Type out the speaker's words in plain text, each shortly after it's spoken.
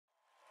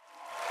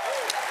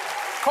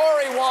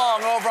Corey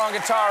Wong over on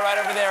guitar right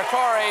over there.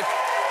 Corey,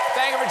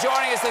 thank you for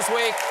joining us this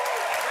week.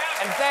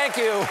 And thank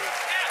you.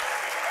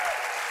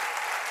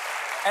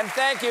 And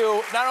thank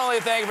you, not only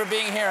thank you for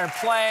being here and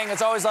playing,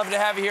 it's always lovely to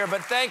have you here,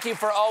 but thank you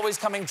for always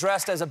coming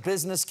dressed as a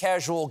business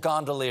casual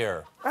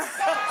gondolier. That's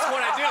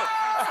what I do.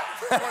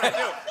 That's what I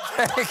do.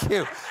 Thank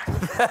you.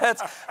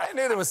 I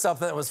knew there was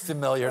something that was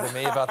familiar to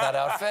me about that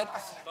outfit.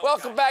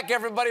 Welcome back,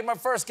 everybody. My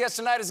first guest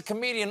tonight is a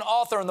comedian,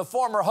 author, and the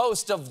former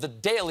host of The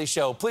Daily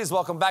Show. Please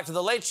welcome back to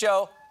The Late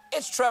Show,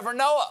 it's Trevor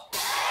Noah.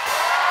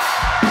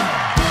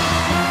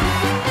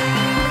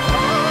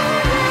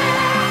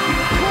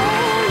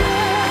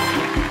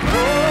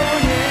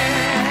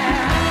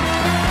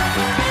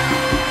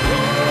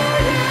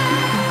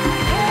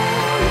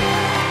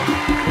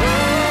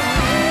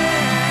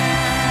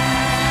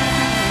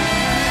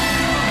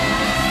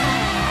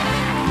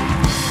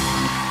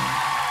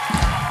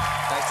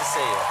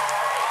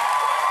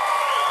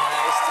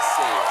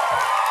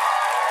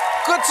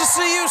 Good to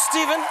see you,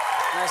 Stephen.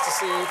 Nice to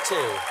see you,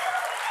 too.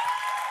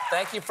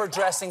 Thank you for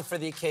dressing for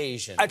the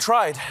occasion. I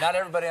tried. Not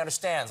everybody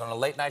understands. On a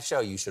late-night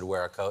show, you should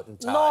wear a coat and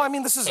tie. No, I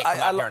mean, this is... Can't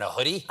come out here in a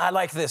hoodie. I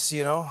like this,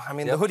 you know? I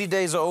mean, the hoodie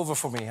days are over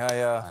for me. I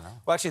know.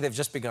 Well, actually, they've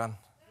just begun.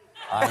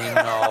 I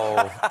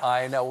know.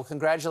 I know. Well,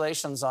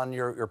 congratulations on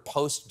your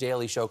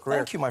post-Daily Show career.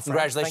 Thank you, my friend.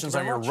 Congratulations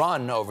on your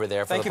run over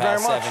there for the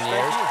past 7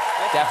 years. Thank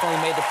you.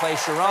 Definitely made the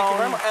place your own. Thank you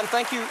very much. And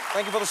thank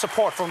you for the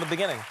support from the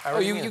beginning.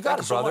 You got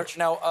it, brother. So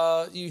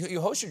now,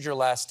 you hosted your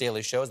last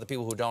Daily Show, as the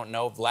people who don't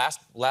know,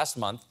 last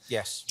month.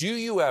 Yes. Do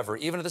you ever,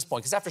 even at this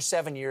point, because after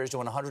 7 years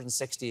doing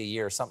 160 a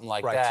year, something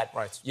like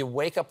that, you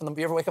wake up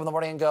you ever wake up in the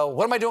morning and go,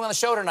 what am I doing on the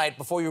show tonight?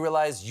 Before you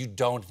realize you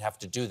don't have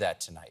to do that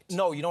tonight.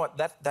 No, you know what?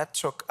 That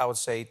took, I would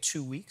say,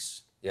 2 weeks.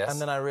 Yes.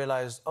 And then I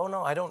realized, oh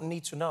no, I don't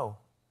need to know.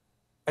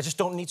 I just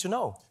don't need to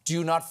know. Do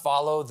you not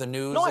follow the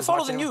news? No, I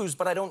follow the news,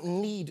 but I don't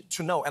need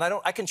to know. And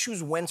I can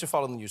choose when to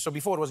follow the news. So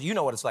before it was, you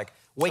know what it's like.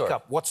 Wake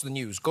up, what's the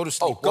news? Go to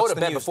sleep, go to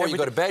bed. Before you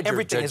go to bed,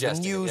 everything is the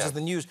news, is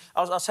the news.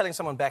 I was telling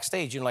someone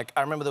backstage, you know, like,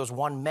 I remember there was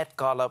one Met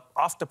Gala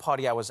after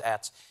party I was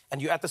at,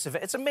 and you're at this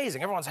event. It's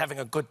amazing. Everyone's having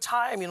a good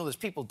time. You know, there's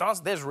people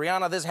dancing. There's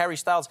Rihanna, there's Harry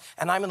Styles,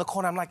 and I'm in the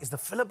corner. I'm like, is the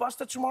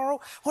filibuster tomorrow?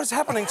 What is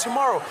happening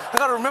tomorrow? I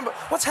gotta remember,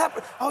 what's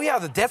happening? Oh, yeah,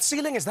 the debt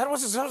ceiling? Is that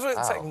what's... It's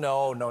like,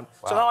 no. Wow.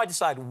 So now I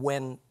decide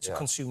when to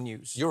consume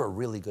news. You're a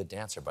really good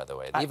dancer, by the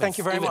way. Thank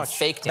you very much. Even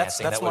fake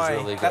dancing, that was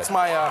really good. That's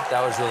my...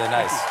 that was really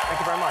nice. Thank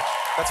you very much.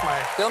 That's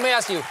my... Let me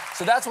ask you,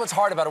 so that's what's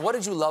hard about it. What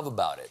did you love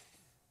about it?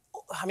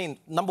 I mean,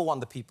 number one,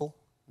 the people.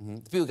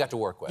 The people you got to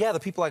work with. Yeah, the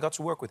people I got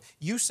to work with.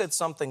 You said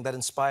something that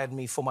inspired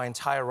me for my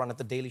entire run at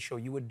The Daily Show.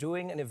 You were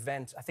doing an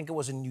event, I think it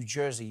was in New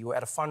Jersey. You were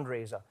at a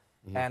fundraiser.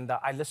 And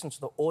I listened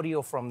to the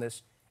audio from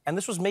this. And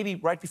this was maybe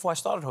right before I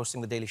started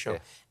hosting The Daily Show.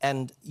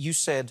 And you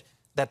said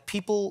that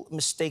people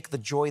mistake the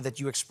joy that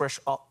you express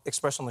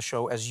on the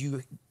show as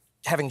you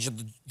having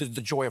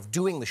the joy of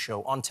doing the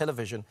show on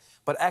television,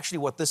 but actually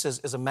what this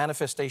is a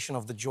manifestation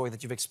of the joy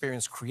that you've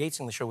experienced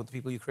creating the show with the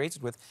people you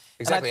created with.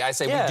 Exactly. I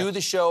say we do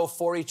the show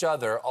for each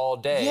other all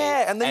day.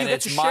 Yeah, and then you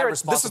get to share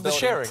it. This is the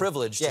sharing. And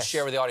privilege to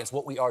share with the audience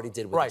what we already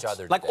did with each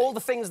other Like today. all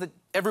the things that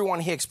everyone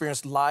here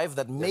experienced live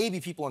that maybe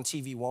people on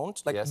TV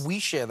won't. Like we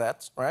share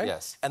that, right?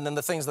 Yes. And then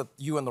the things that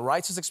you and the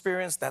writers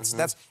experienced,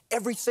 that's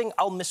everything.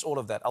 I'll miss all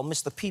of that. I'll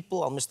miss the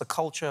people, I'll miss the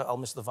culture, I'll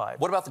miss the vibe.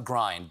 What about the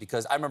grind?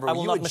 Because I remember I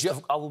will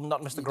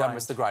not miss the grind.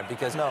 Miss the grind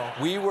because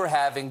we were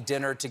having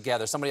dinner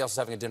together. Somebody else was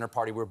having a dinner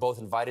party. We were both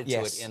invited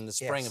to it in the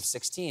spring of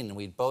 '16, and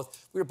we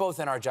were both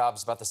in our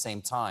jobs about the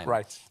same time.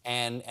 Right.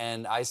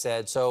 And I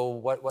said,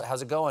 so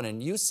how's it going?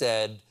 And you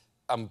said,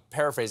 I'm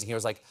paraphrasing here, it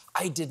was like,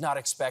 I did not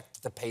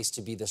expect the pace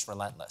to be this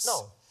relentless.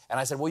 No. And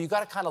I said, well, you got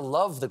to kind of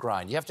love the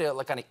grind. You have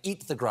to kind of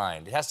eat the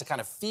grind. It has to kind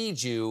of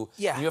feed you.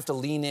 Yeah. And you have to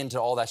lean into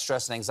all that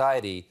stress and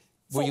anxiety.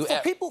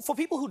 For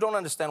people who don't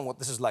understand what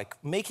this is like,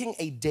 making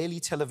a daily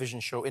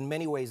television show in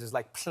many ways is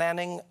like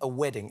planning a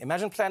wedding.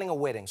 Imagine planning a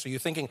wedding. So you're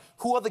thinking,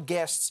 who are the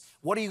guests?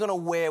 What are you going to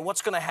wear?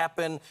 What's going to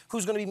happen?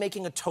 Who's going to be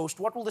making a toast?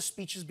 What will the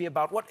speeches be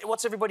about?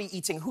 What's everybody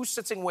eating? Who's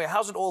sitting where?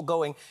 How's it all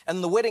going?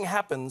 And the wedding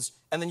happens,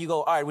 and then you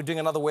go, all right, we're doing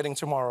another wedding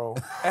tomorrow.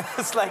 And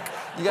it's like...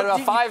 You got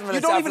about 5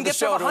 minutes after the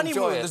show to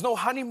enjoy it. There's no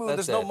honeymoon.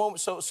 There's no moment.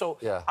 So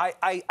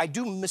I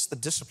do miss the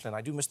discipline.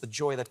 I do miss the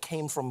joy that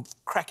came from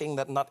cracking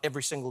that nut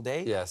every single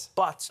day. Yes.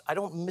 But I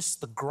don't miss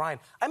the grind.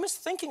 I miss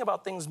thinking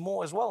about things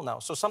more as well now.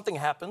 So something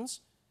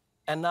happens,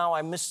 and now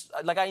I miss...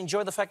 Like, I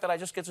enjoy the fact that I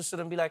just get to sit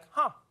and be like,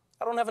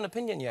 I don't have an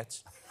opinion yet.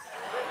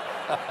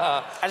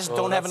 I just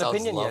don't have an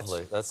opinion yet.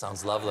 That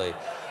sounds lovely.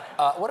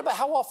 What about,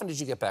 how often did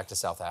you get back to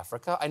South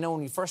Africa? I know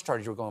when you first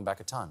started, you were going back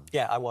a ton.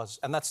 Yeah, I was.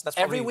 And that's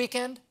probably... Every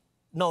weekend?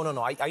 No.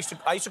 I used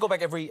to go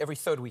back every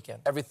third weekend.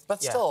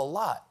 But still a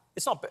lot.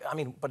 It's not... I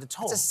mean, but it's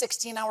home. It's a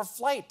 16-hour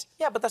flight.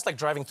 Yeah, but that's like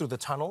driving through the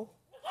tunnel.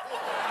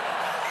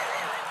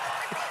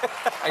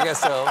 I guess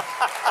so.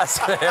 That's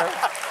fair.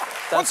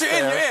 Once you're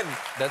in, you're in.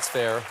 That's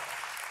fair.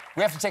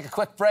 We have to take a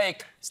quick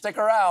break. Stick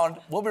around.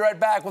 We'll be right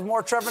back with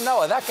more Trevor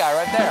Noah, that guy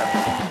right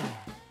there.